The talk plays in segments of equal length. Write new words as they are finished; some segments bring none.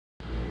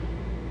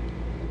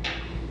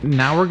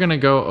Now we're gonna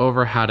go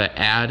over how to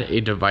add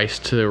a device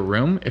to the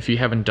room if you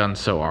haven't done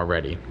so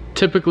already.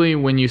 Typically,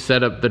 when you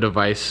set up the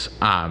device,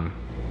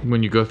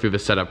 when you go through the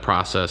setup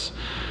process,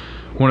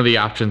 one of the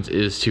options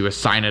is to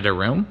assign it a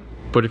room.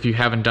 But if you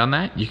haven't done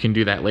that, you can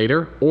do that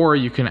later, or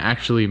you can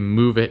actually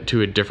move it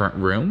to a different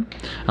room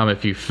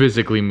if you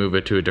physically move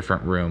it to a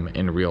different room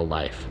in real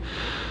life.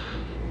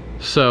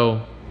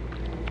 So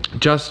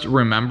just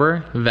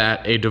remember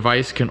that a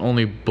device can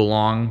only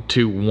belong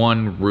to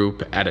one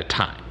room at a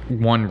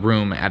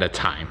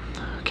time,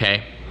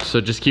 okay? So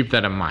just keep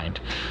that in mind.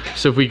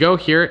 So if we go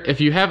here,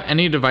 if you have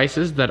any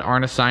devices that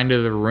aren't assigned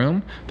to the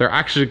room, they're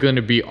actually going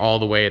to be all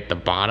the way at the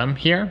bottom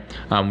here.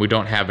 We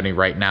don't have any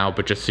right now,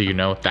 but just so you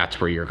know,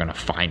 that's where you're going to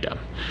find them.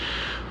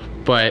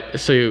 But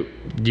so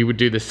you would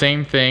do the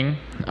same thing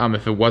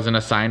if it wasn't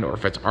assigned, or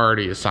if it's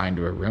already assigned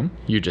to a room.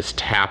 You just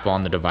tap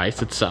on the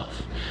device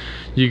itself.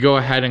 You go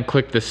ahead and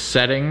click the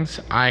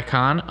settings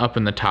icon up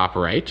in the top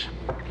right.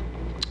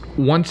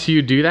 Once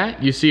you do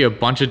that, you see a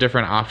bunch of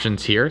different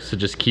options here, so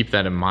just keep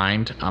that in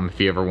mind if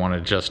you ever want to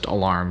adjust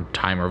alarm,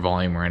 timer,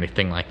 volume, or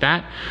anything like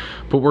that.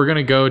 But we're going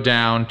to go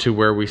down to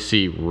where we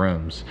see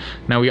rooms.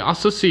 Now we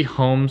also see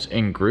homes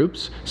and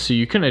groups, so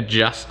you can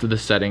adjust the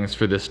settings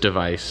for this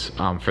device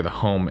for the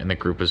home and the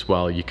group as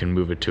well. You can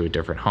move it to a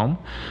different home,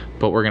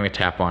 but we're going to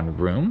tap on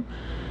room.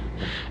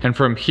 And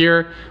from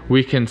here,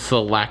 we can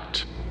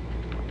select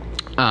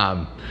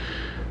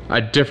a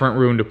different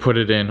room to put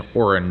it in,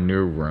 or a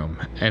new room.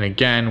 And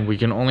again, we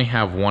can only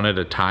have one at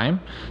a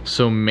time,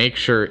 so make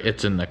sure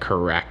it's in the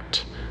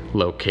correct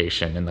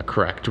location, in the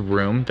correct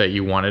room that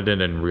you wanted it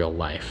in real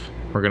life.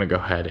 We're gonna go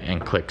ahead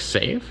and click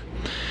save.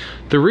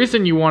 The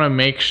reason you wanna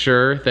make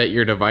sure that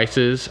your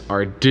devices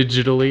are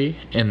digitally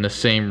in the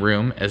same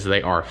room as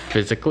they are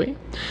physically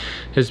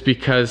is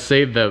because,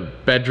 say the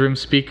bedroom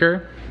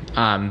speaker,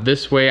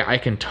 this way I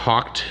can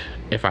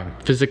if I'm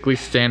physically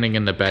standing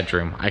in the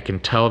bedroom, I can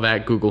tell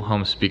that Google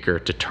Home speaker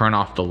to turn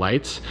off the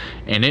lights,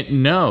 and it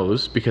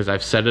knows, because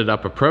I've set it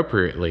up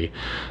appropriately,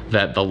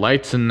 that the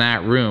lights in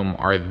that room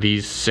are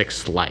these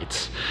 6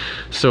 lights.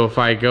 So if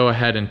I go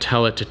ahead and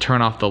tell it to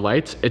turn off the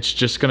lights, it's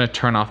just gonna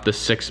turn off the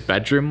 6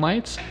 bedroom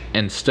lights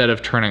instead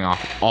of turning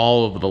off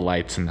all of the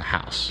lights in the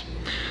house.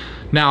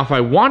 Now, if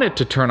I want it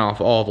to turn off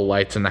all the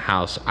lights in the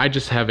house, I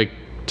just have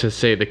to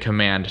say the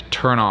command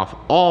turn off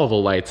all the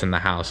lights in the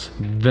house,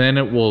 then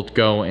it will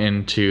go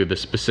into the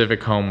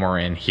specific home we're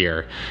in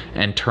here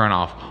and turn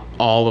off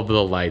all of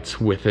the lights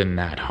within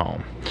that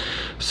home.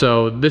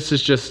 So this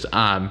is just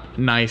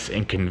nice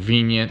and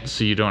convenient,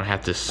 so you don't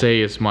have to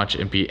say as much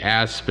and be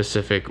as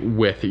specific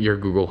with your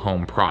Google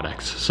Home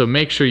products. So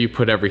make sure you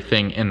put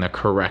everything in the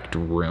correct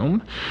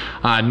room.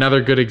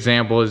 Another good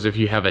example is if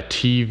you have a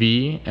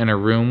TV in a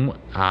room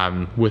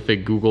with a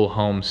Google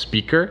Home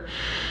speaker,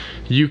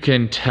 you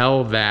can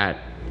tell that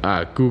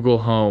Google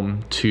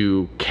Home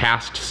to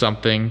cast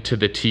something to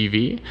the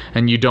TV,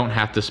 and you don't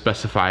have to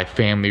specify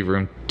family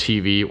room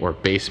TV or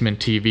basement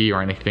TV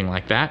or anything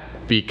like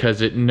that,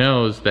 because it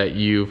knows that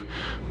you've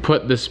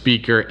put the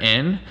speaker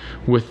in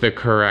with the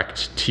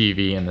correct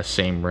TV in the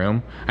same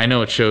room. I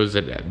know it shows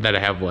that I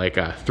have like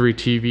 3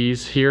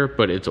 TVs here,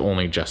 but it's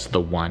only just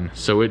the one.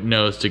 So it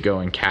knows to go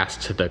and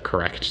cast to the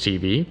correct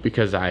TV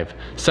because I've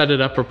set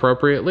it up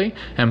appropriately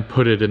and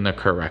put it in the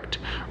correct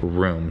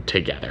room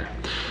together.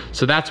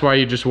 So that's why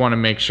you just want to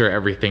make sure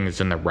everything is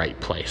in the right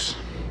place.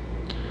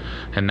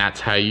 And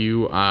that's how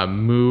you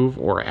move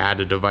or add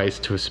a device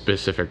to a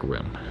specific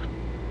room.